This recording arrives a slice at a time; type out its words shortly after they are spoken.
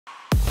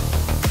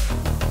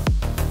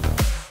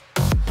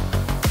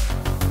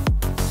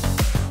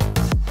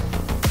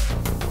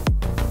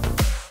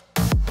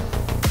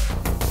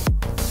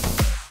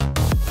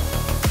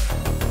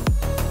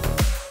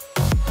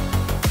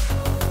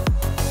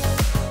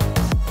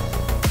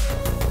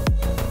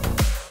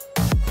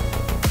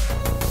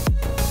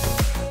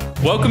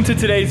Welcome to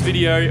today's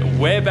video.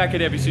 We're back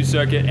at Ebisu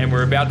Circuit and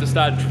we're about to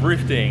start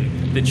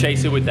drifting the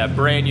Chaser with that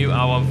brand new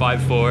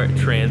R154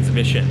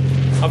 transmission.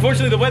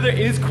 Unfortunately, the weather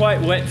is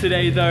quite wet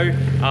today though,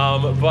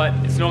 but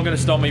it's not gonna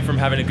stop me from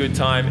having a good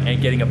time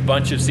and getting a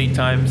bunch of seat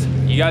times.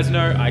 You guys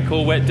know I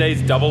call wet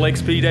days double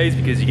XP days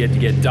because you get to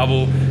get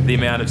double the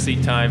amount of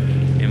seat time,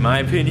 in my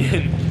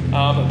opinion.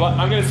 But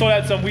I'm gonna sort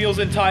out some wheels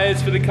and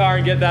tires for the car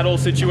and get that all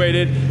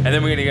situated, and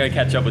then we're gonna go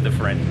catch up with a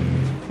friend.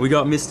 We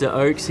got Mr.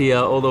 Oaks here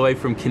all the way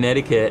from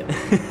Connecticut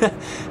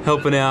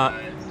helping out.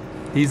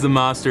 He's the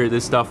master at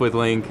this stuff with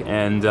Link,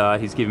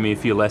 and he's giving me a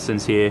few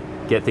lessons here,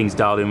 get things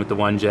dialed in with the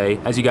 1J.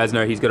 As you guys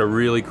know, he's got a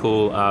really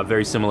cool,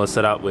 very similar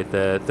setup with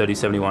the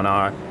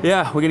 3071R.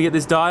 Yeah, we're gonna get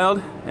this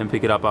dialed and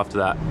pick it up after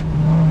that.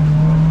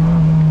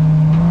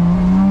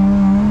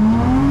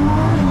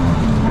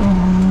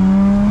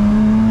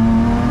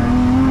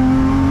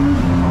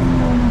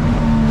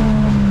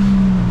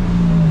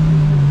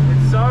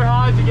 It's so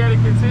hard to get a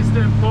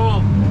consistent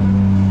pull.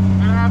 I'm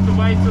gonna have to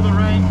wait till the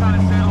rain kind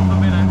of settles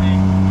a bit, I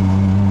think.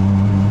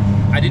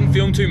 I didn't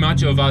film too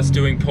much of us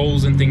doing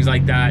pulls and things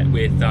like that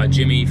with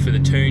Jimmy for the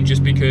tune,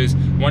 just because I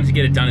wanted to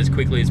get it done as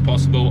quickly as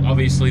possible.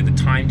 Obviously the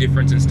time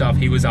difference and stuff,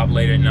 he was up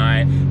late at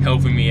night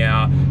helping me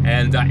out,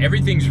 and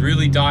everything's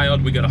really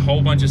dialed. We got a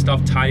whole bunch of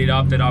stuff tidied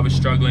up that I was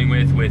struggling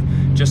with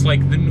just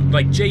like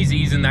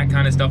JZs and that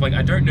kind of stuff. Like,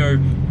 I don't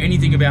know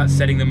anything about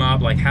setting them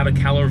up, like how to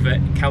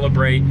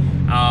calibrate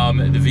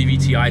the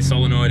VVTi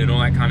solenoid and all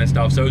that kind of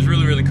stuff. So it was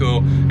really, really cool.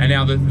 And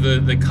now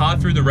the car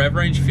through the rev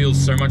range feels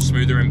so much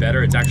smoother and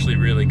better. It's actually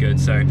really good.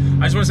 So I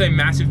just want to say a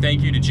massive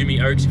thank you to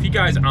Jimmy Oaks. If you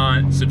guys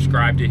aren't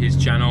subscribed to his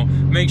channel,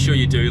 make sure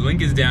you do.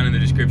 Link is down in the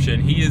description.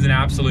 He is an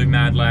absolute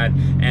mad lad,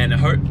 and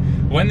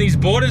when these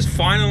borders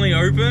finally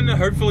open,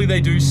 hopefully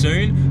they do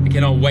soon, I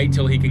cannot wait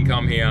till he can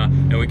come here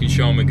and we can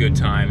show him a good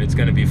time. It's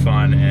going to be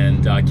fun,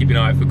 and keep an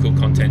eye out for cool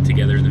content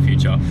together in the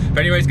future.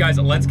 But anyways guys,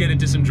 let's get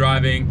into some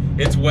driving.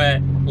 It's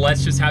wet,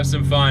 let's just have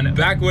some fun.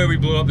 Back where we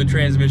blew up the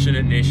transmission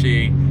at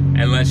Nishi,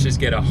 and let's just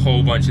get a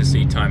whole bunch of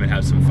seat time and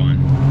have some fun.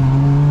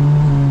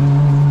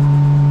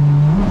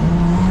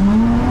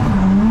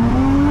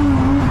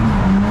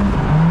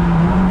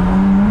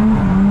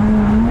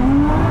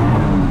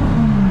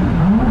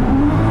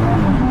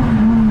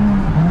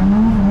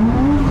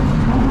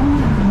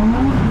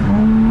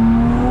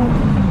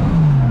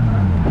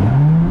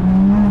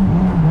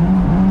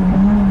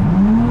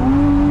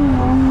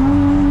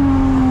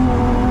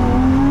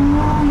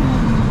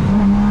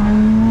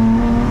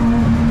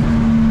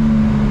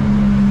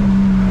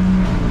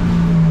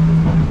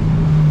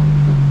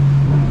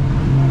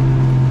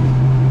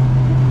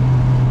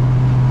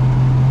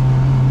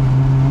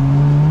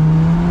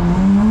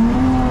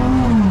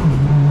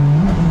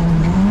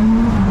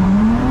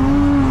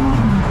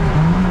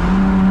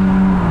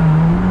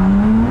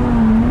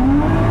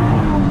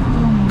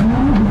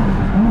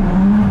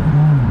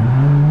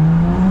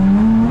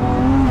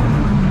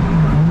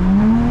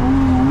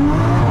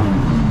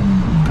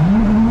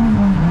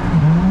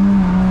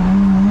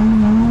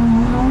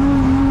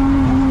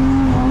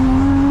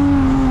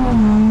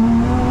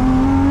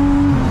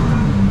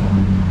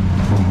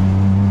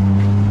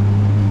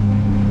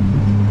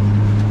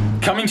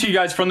 Coming to you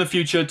guys from the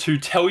future to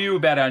tell you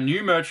about our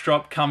new merch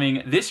drop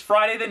coming this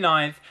Friday the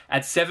 9th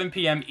at 7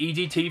 p.m.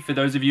 EDT for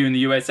those of you in the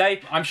USA.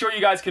 I'm sure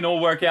you guys can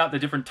all work out the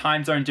different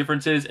time zone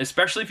differences,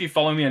 especially if you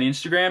follow me on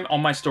Instagram.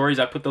 On my stories,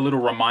 I put the little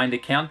reminder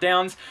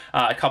countdowns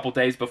a couple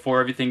days before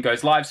everything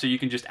goes live, so you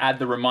can just add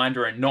the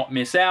reminder and not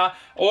miss out.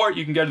 Or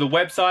you can go to the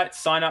website,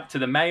 sign up to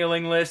the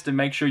mailing list, and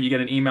make sure you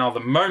get an email the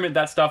moment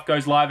that stuff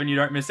goes live and you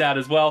don't miss out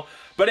as well.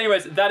 But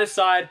anyways, that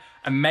aside,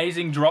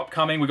 amazing drop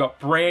coming. We got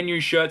brand new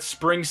shirts,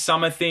 spring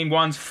summer themed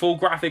ones, full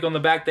graphic on the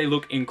back. They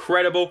look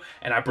incredible,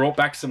 and I brought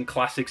back some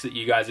classics that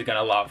you guys are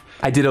gonna love.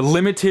 I did a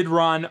limited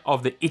run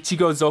of the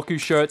Ichigo Zoku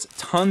shirts.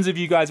 Tons of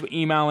you guys were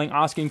emailing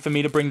asking for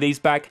me to bring these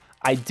back.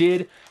 I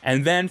did.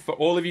 And then for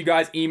all of you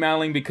guys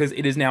emailing, because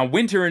it is now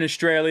winter in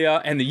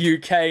Australia and the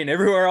UK and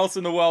everywhere else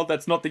in the world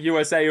that's not the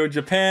USA or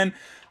Japan,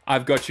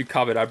 I've got you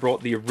covered. I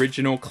brought the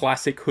original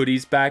classic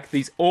hoodies back.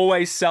 These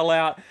always sell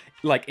out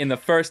like in the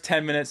first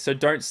 10 minutes, so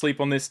don't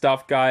sleep on this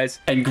stuff, guys.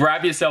 And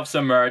grab yourself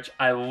some merch.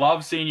 I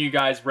love seeing you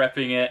guys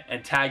repping it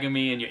and tagging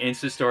me in your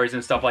Insta stories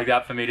and stuff like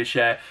that for me to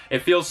share. It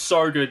feels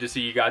so good to see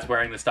you guys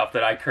wearing the stuff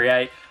that I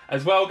create.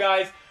 As well,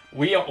 guys,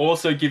 we are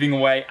also giving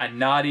away a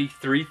Nardi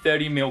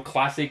 330mm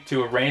Classic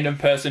to a random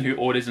person who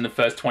orders in the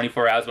first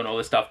 24 hours when all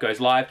this stuff goes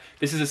live.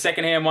 This is a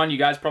secondhand one. You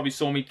guys probably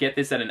saw me get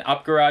this at an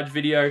Up Garage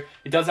video.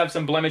 It does have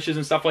some blemishes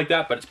and stuff like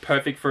that, but it's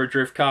perfect for a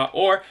drift car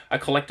or a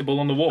collectible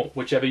on the wall,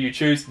 whichever you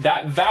choose.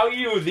 That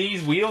value of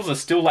these wheels are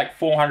still like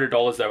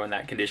 $400 though in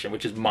that condition,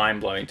 which is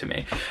mind-blowing to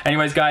me.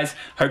 Anyways, guys,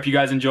 hope you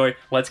guys enjoy.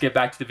 Let's get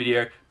back to the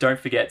video. Don't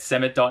forget,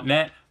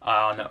 SAMMIT.net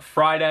on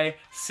Friday,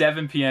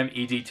 7 p.m.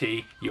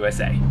 EDT,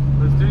 USA.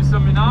 Let's do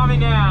some Minami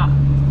now.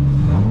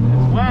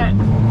 It's wet.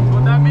 That's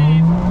what that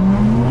means.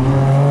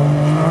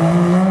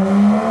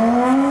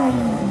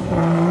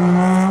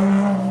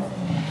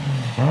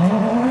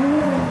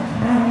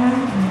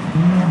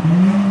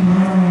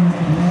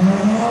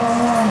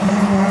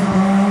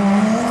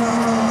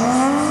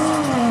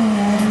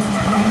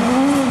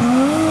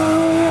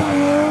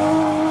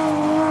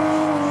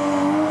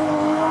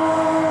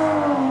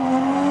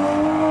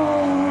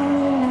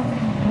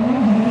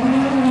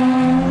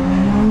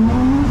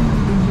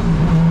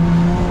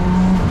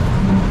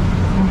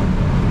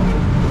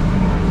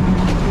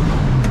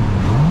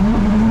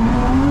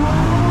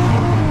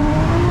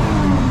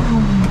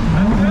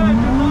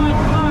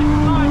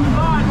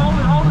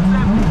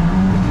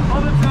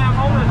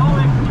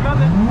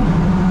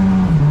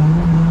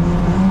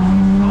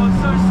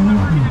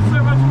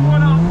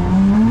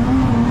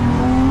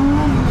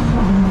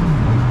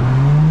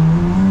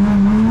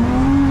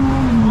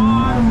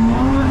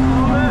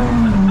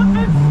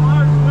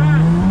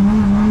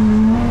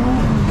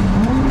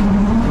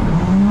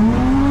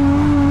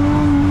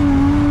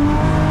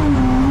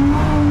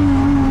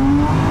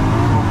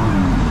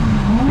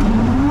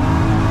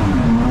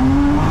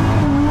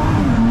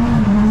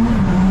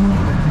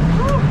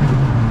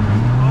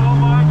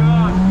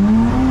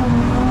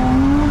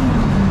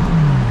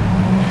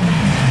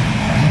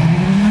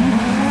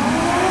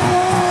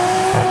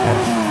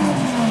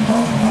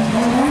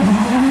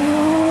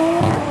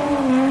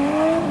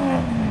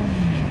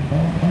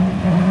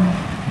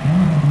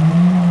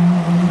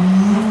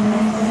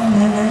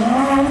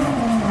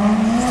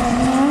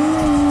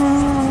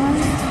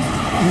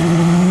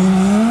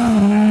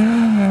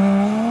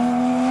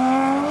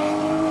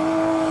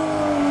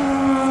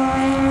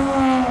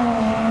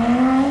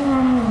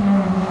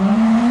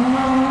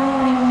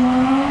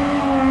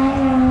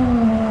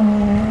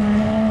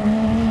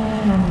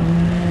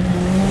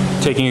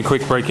 a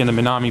quick break in the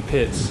Minami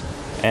pits,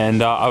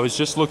 and I was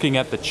just looking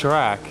at the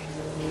track,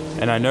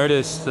 and I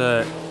noticed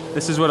that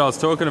this is what I was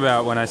talking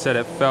about when I said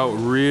it felt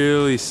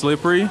really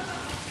slippery.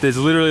 There's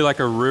literally like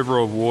a river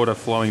of water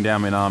flowing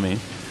down Minami.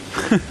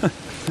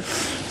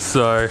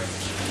 So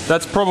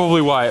that's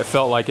probably why it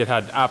felt like it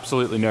had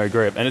absolutely no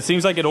grip. And it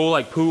seems like it all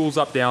like pools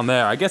up down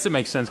there. I guess it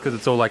makes sense because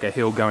it's all like a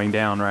hill going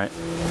down, right?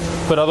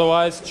 But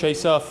otherwise,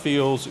 Chaser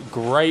feels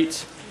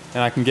great,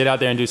 and I can get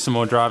out there and do some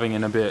more driving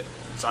in a bit.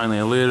 It's only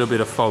a little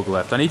bit of fog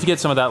left. I need to get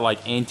some of that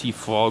like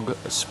anti-fog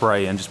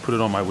spray and just put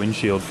it on my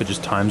windshield for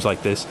just times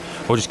like this,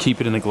 or just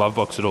keep it in the glove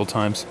box at all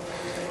times.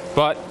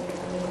 But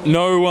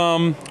no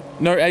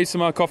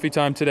ASMR coffee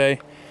time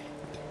today.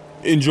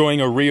 Enjoying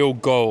a real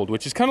gold,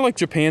 which is kind of like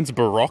Japan's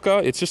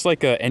Barocca. It's just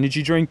like an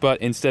energy drink, but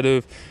instead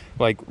of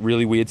like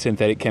really weird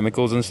synthetic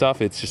chemicals and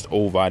stuff, it's just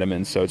all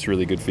vitamins, so it's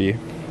really good for you.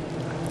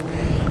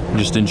 I'm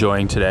just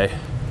enjoying today.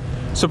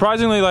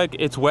 Surprisingly, like,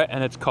 it's wet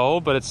and it's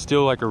cold, but it's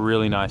still like a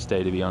really nice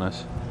day, to be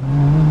honest.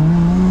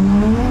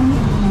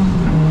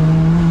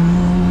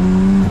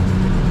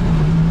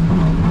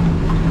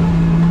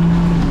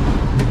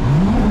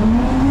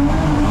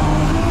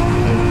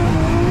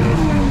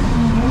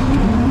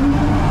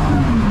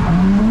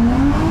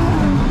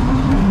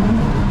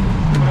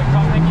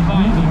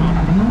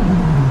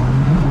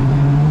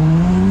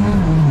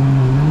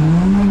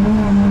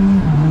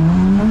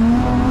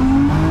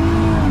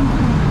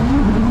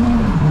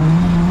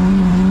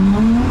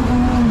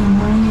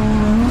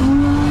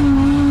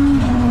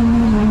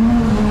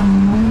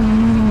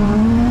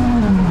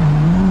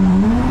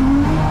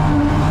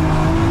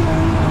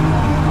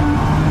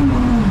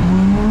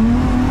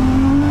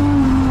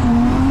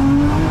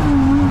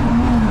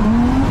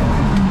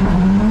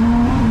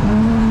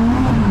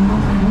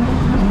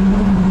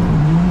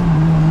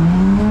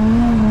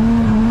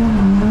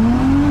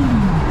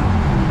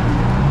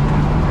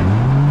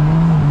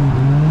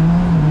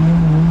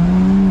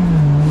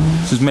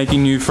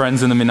 Making new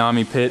friends in the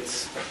Minami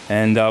pits,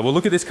 and we'll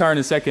look at this car in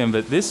a second,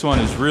 but this one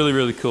is really,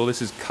 really cool.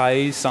 This is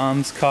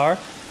Kai-san's car.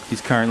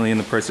 He's currently in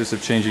the process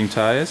of changing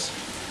tires.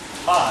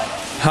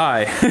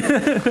 Hi.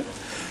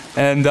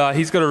 And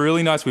he's got a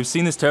really nice, we've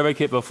seen this turbo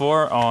kit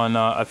before on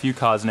a few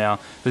cars now.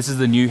 This is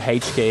the new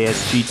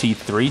HKS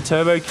GT3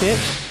 turbo kit,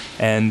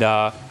 and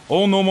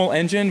all normal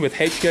engine with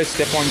HKS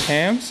step-on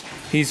cams.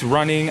 He's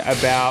running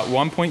about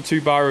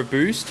 1.2 bar of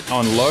boost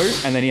on low,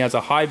 and then he has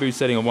a high boost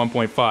setting of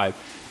 1.5.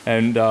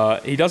 And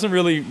he doesn't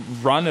really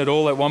run at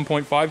all at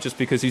 1.5 just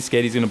because he's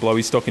scared he's going to blow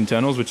his stock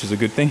internals, which is a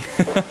good thing.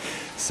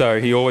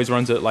 So he always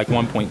runs at like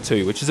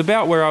 1.2, which is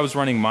about where I was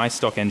running my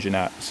stock engine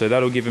at. So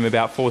that'll give him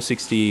about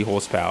 460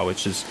 horsepower,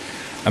 which is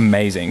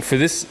amazing. For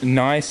this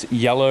nice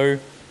yellow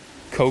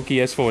Koki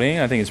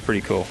S14, I think it's pretty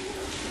cool.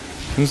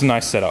 This is a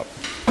nice setup.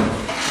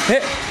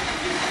 Hey!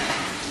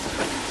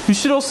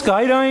 後ろス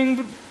カイライ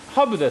ン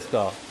ハブです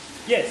か?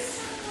 Yes.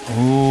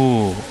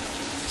 Ooh.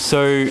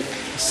 So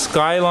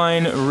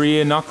Skyline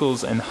rear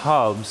knuckles and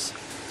hubs.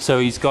 So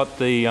he's got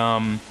the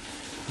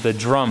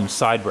drum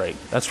side brake.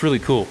 That's really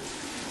cool.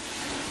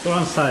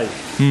 Drum side.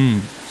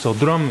 So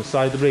drum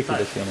side brake.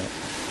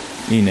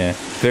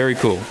 Very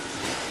cool.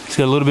 It's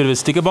got a little bit of a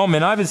sticker bomb,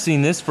 and I haven't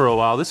seen this for a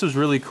while. This was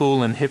really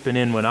cool and hip and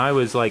in when I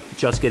was like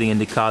just getting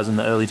into cars in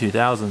the early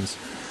 2000s.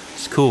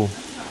 It's cool.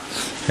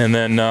 And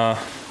then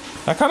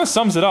that kind of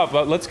sums it up,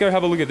 but let's go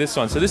have a look at this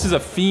one. So this is a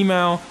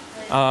female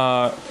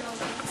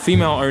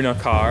owner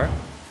car.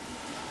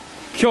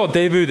 今日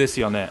デビューです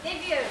よね。デビ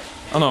ュ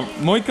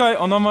ー。もう一回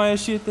お名前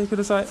教えてく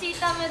ださい。チー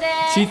タムで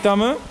す。チータ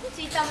ム？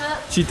チータム。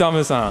チータ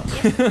ムさん。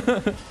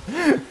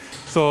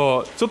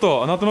そう、ちょっ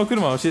とあなたの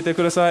車教えて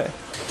ください。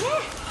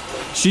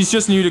She's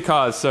just new to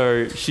cars,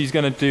 so she's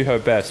gonna do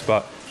her best,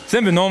 but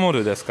全部ノーマ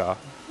ルですか？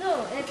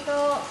の、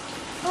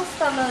カス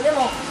タム、で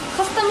も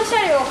カスタム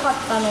車両を買っ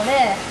たの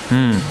で、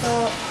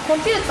コ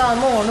ンピューター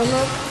もロムで書き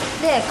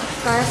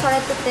換えされ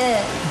てて、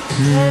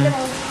でも、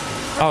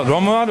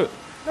ロムある。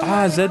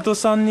Z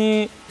さん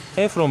に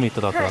from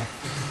it だった。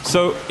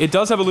So it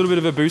does have a little bit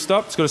of a boost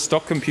up. It's got a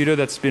stock computer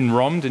that's been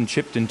ROMmed and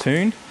chipped and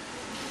tuned.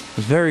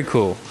 It's very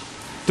cool.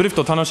 ドリフ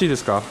ト楽しいで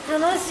すか？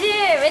楽しい、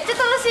めっちゃ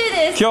楽しい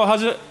です。今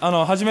日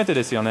初めて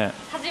ですよね。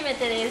初め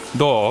てです。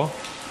ど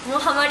う？もう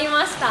ハマり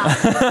ました。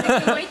次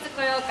もいつ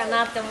来ようか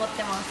なって思っ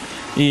てま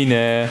す。いい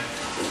ね。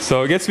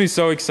So it gets me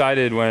so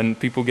excited when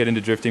people get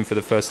into drifting for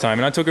the first time,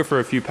 and I took her for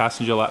a few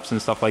passenger laps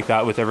and stuff like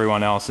that with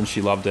everyone else, and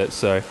she loved it.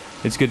 So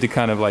it's good to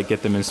kind of like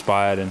get them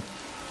inspired and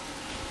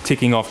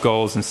ticking off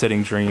goals and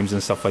setting dreams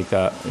and stuff like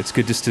that. It's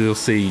good to still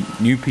see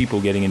new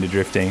people getting into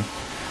drifting.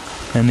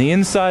 And the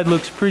inside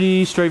looks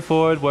pretty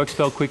straightforward. Works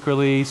belt quick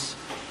release,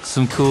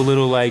 some cool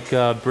little like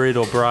Brit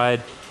or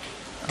Bride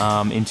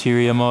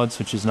interior mods,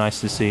 which is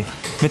nice to see.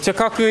 めっちゃ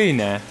かっこいい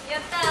ね。や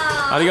った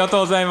ー。ありがとう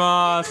ござい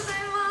ま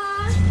す。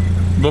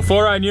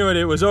Before I knew it,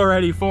 it was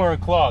already 4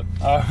 o'clock.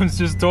 I was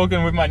just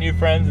talking with my new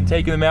friends and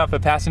taking them out for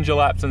passenger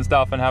laps and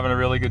stuff and having a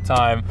really good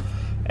time.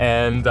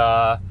 And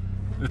the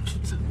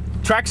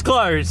track's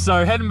closed,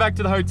 so heading back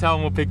to the hotel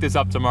and we'll pick this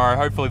up tomorrow.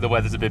 Hopefully the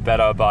weather's a bit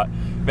better, but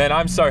man,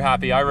 I'm so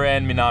happy. I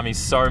ran Minami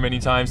so many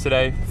times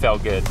today.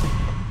 Felt good.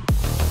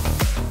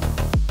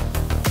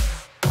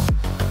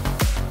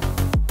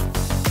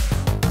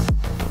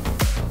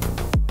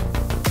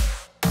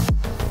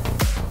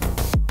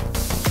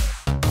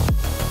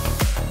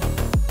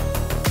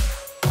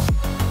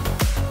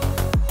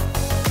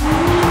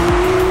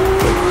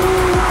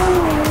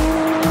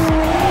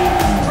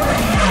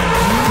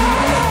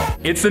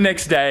 It's the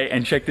next day,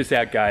 and check this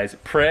out, guys.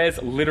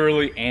 Prayers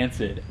literally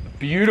answered.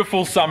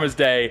 Beautiful summer's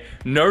day,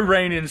 no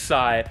rain in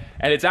sight,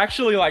 and it's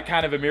actually like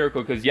kind of a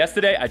miracle because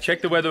yesterday I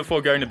checked the weather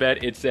before going to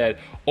bed. It said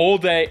all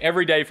day,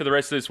 every day for the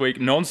rest of this week,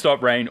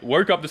 non-stop rain.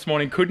 Woke up this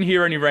morning, couldn't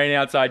hear any rain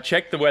outside,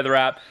 checked the weather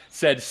app,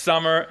 said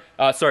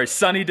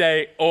sunny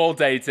day all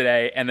day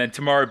today, and then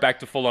tomorrow back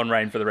to full-on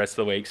rain for the rest of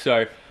the week.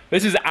 So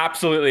this is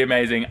absolutely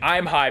amazing.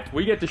 I'm hyped.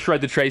 We get to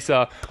shred the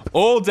Tracer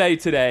all day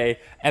today.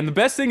 And the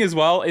best thing as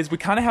well is we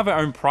kind of have our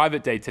own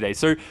private day today.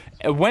 So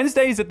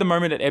Wednesdays at the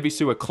moment at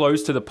Ebisu are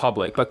closed to the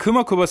public. But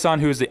Kumakuba-san,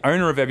 who is the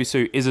owner of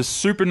Ebisu, is a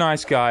super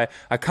nice guy.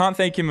 I can't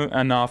thank him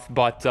enough,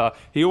 but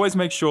he always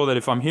makes sure that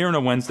if I'm here on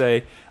a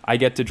Wednesday, I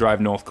get to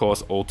drive North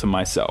Course all to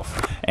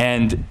myself.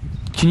 And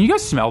can you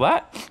guys smell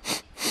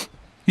that?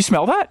 You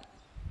smell that?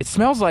 It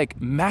smells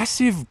like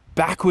massive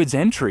backwards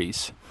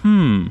entries.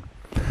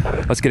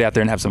 Let's get out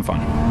there and have some fun.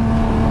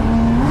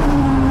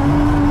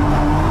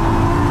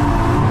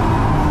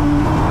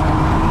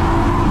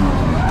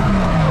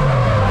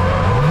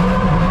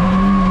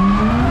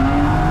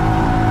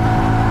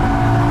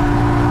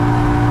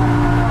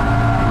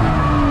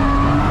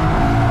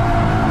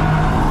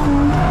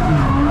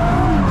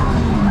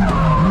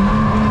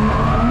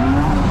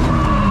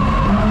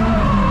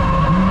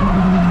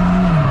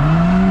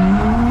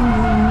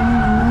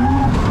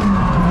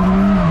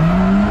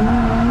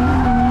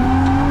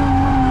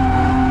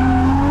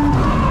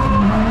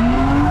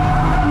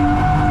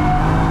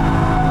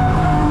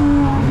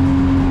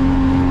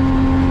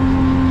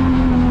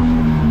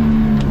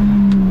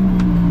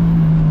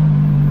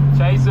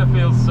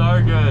 Feels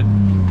so good.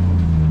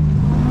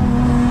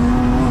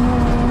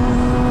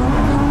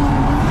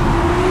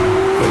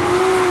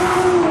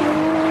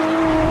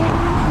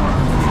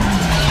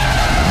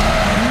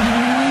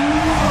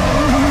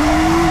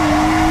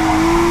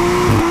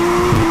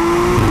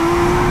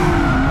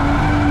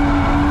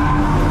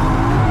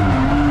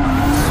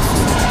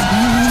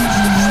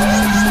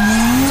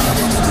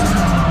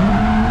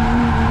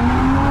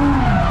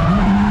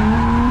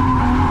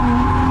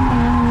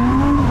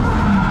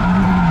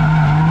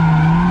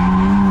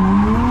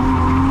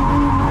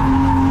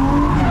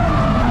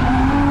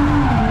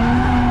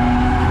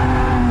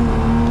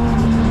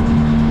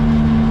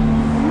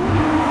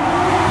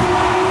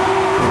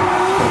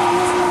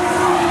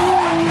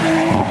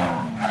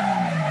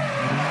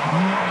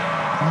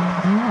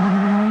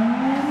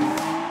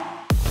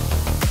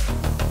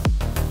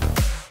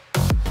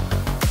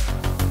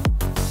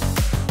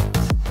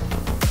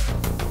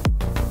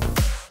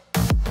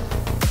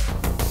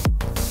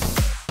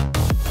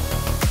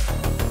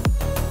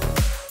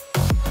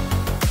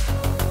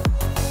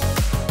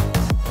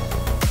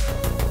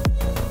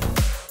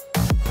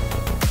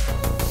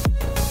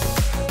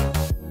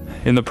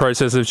 In the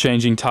process of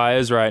changing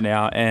tires right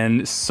now,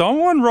 and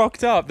someone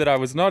rocked up that I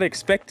was not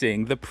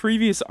expecting, the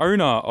previous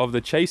owner of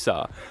the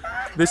Chaser.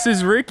 This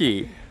is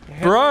Ricky.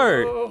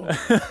 Bro,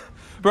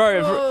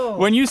 bro,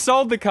 when you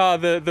sold the car,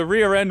 the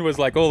rear end was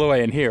like all the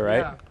way in here,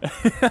 right?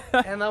 Yeah.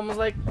 And I was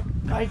like,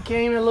 I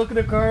came and looked at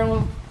the car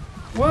and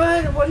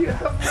what? What do you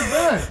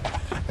have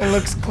done? It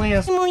looks clean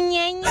as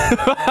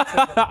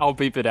I'll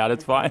beep it out,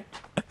 it's fine.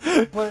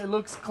 But it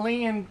looks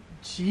clean.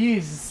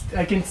 Jeez,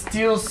 I can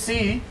still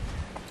see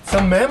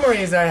some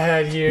memories I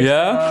had here.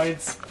 Yeah?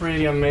 It's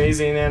pretty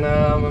amazing, and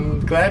I'm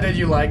glad that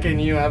you like it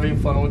and you're having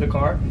fun with the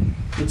car.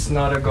 It's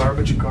not a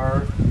garbage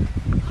car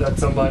that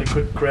somebody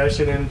could crash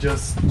it and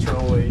just throw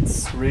away.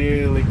 It's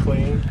really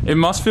clean. It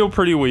must feel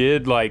pretty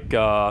weird, like,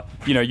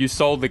 you know, you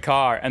sold the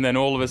car and then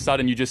all of a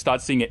sudden you just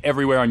start seeing it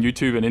everywhere on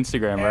YouTube and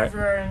Instagram, right?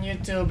 Everywhere on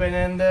YouTube,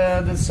 and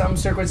then the some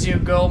circuits you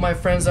go, my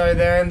friends are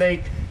there and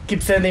they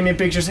keep sending me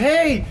pictures.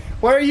 Hey,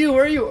 where are you?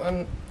 Where are you?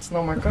 And it's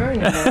not my car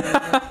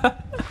anymore.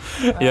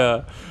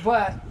 Yeah.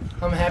 But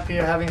I'm happy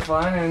you're having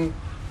fun, and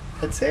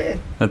that's it.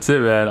 That's it,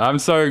 man. I'm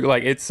so,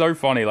 like, it's so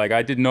funny. Like,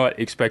 I did not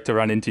expect to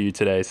run into you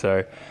today,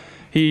 so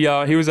he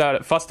was out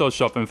at Fustel's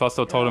shop, and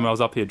Fustel told him I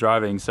was up here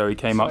driving, so he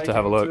came up to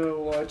have a look. To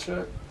watch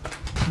it.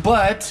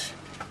 But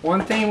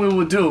one thing we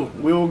will do,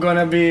 we will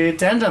gonna be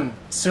tandem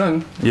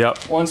soon.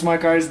 Yep. Once my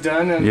car is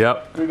done, and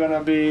Yep. we're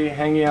gonna be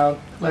hanging out.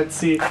 Let's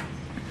see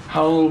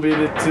how will be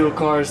the two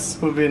cars.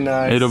 Will be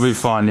nice. It'll be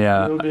fun,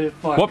 yeah. It'll be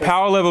fun. What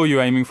power level are you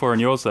aiming for in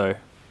yours, though?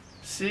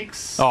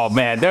 6. Oh,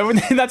 man,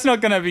 that's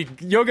not gonna be,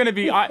 you're gonna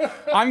be,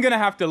 I'm gonna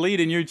have to lead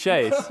and you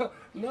chase.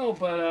 No,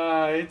 but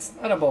it's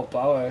not about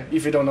power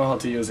if you don't know how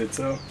to use it,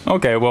 so.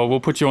 Okay, well,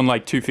 we'll put you on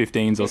like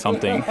 215s or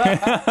something.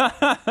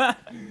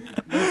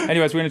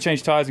 Anyways, we're gonna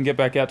change tires and get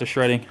back out to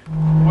shredding.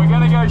 We're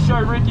gonna go show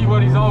Ricky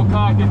what his old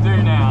car can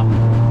do now.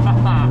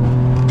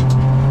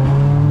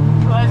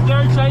 Let's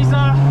go,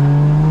 Chaser!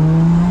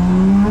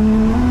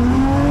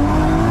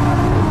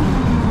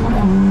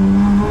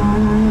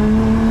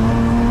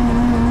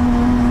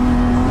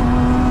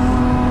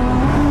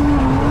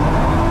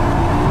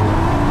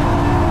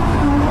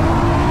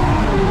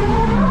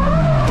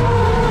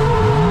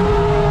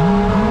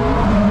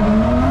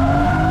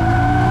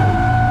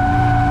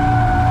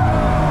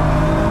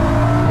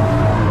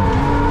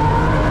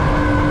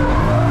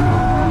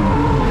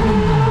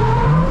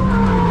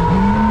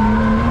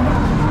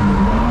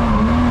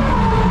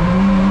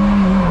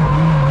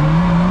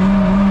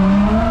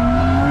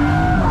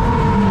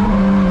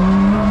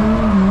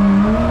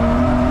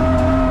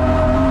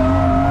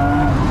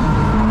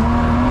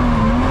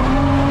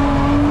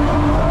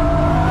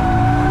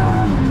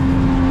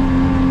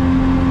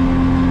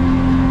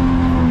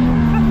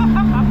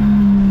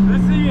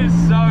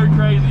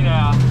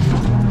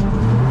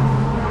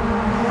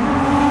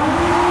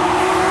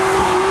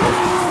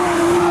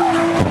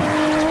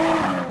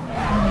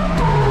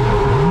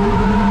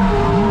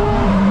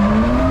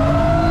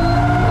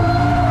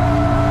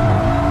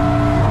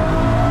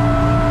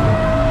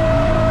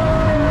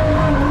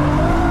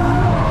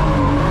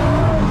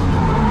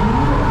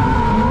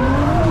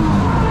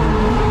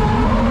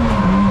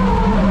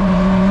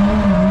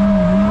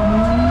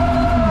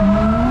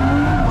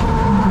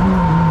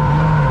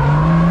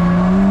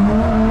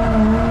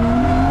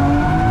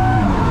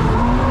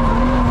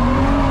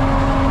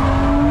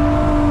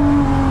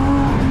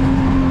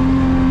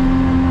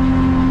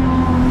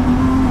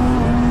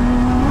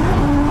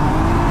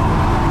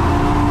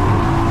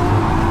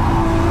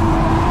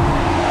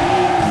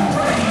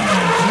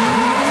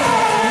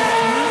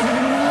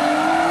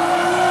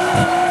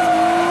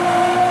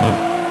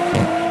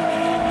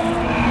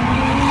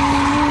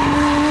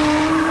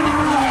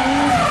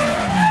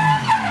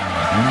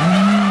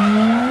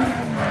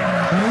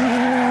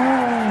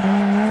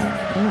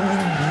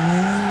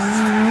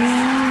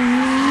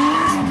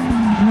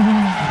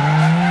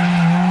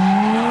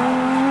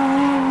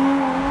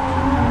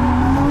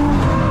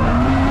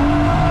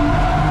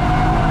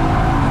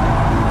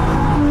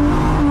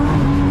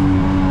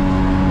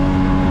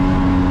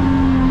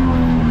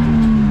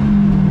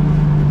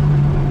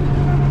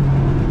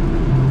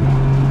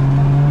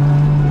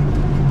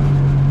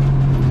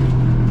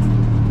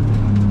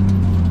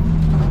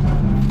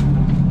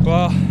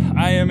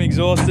 am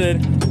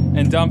exhausted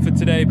and done for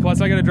today.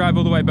 Plus I gotta drive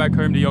all the way back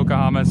home to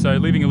Yokohama, so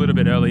leaving a little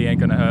bit early ain't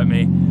gonna hurt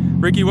me.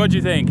 Ricky, what'd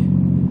you think?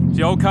 Did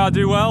your old car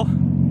do well?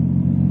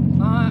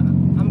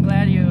 I'm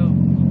glad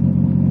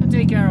you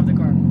take care of the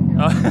car.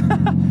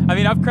 I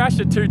mean, I've crashed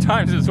it 2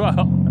 times as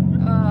well.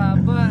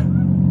 But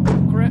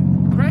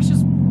crash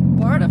is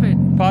part of it.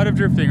 Part of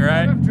drifting,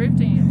 right? Part of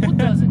drifting. Who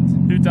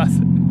doesn't? Who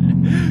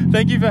doesn't?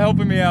 Thank you for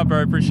helping me out,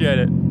 bro. Appreciate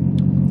it.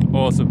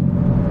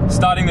 Awesome.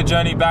 Starting the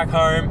journey back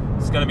home.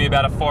 It's going to be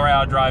about a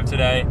 4-hour drive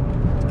today,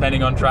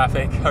 depending on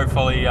traffic.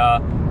 Hopefully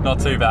not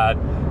too bad.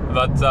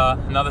 But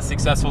another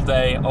successful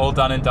day, all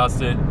done and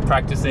dusted,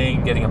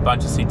 practicing, getting a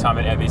bunch of seat time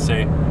at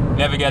Ebisu.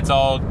 Never gets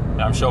old,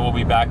 and I'm sure we'll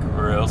be back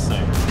real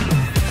soon.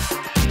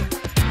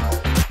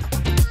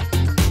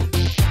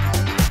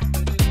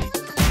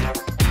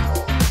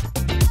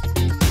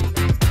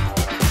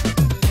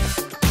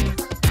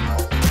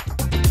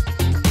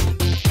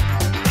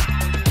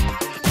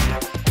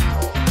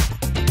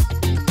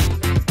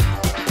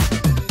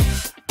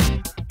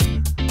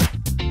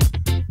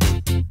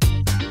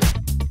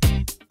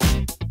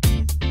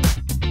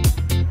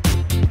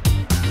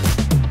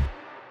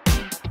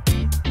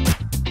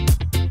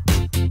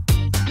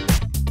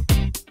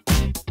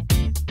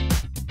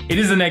 It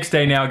is the next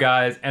day now,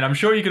 guys, and I'm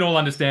sure you can all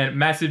understand,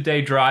 massive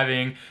day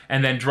driving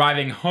and then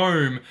driving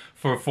home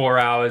for 4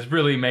 hours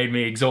really made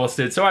me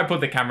exhausted, so I put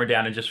the camera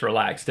down and just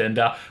relaxed. And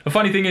the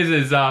funny thing is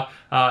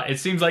it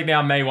seems like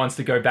now May wants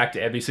to go back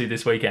to Ebisu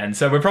this weekend,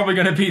 so we're probably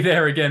going to be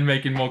there again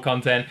making more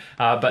content,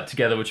 but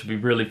together, which will be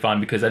really fun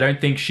because I don't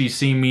think she's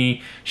seen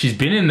me. She's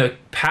been in the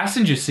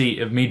passenger seat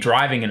of me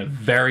driving in a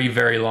very,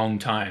 very long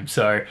time,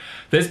 so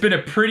there's been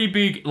a pretty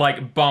big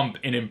bump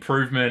in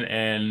improvement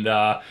and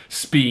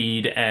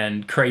speed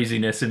and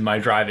craziness in my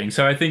driving,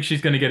 so I think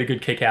she's going to get a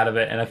good kick out of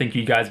it, and I think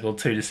you guys will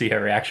too, to see her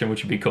reaction,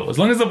 which would be cool. As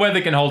long as the weather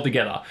can hold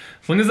together,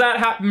 as long as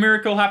that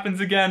miracle happens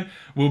again,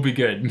 we'll be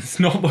good. It's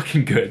not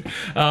looking good.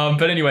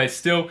 But anyway,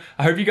 still,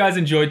 I hope you guys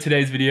enjoyed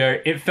today's video.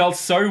 It felt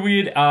so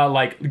weird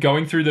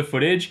going through the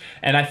footage,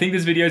 and I think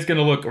this video is going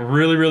to look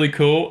really, really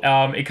cool.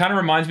 It kind of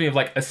reminds me of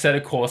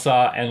Assetto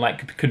Corsa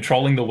and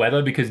controlling the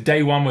weather, because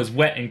day 1 was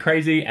wet and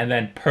crazy and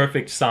then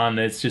perfect sun.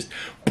 It's just,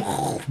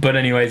 but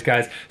anyways,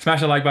 guys,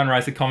 smash the like button,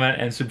 write a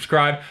comment, and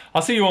subscribe.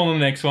 I'll see you all in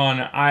the next one.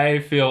 I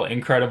feel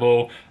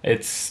incredible.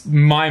 It's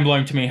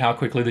mind-blowing to me how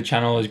quickly the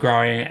channel is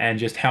growing and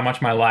just how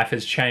much my life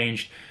has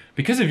changed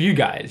because of you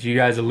guys. You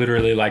guys are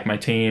literally like my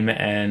team,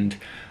 and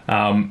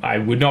I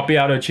would not be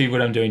able to achieve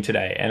what I'm doing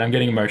today, and I'm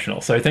getting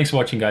emotional. So thanks for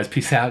watching, guys.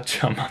 Peace out.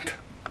 Ciao.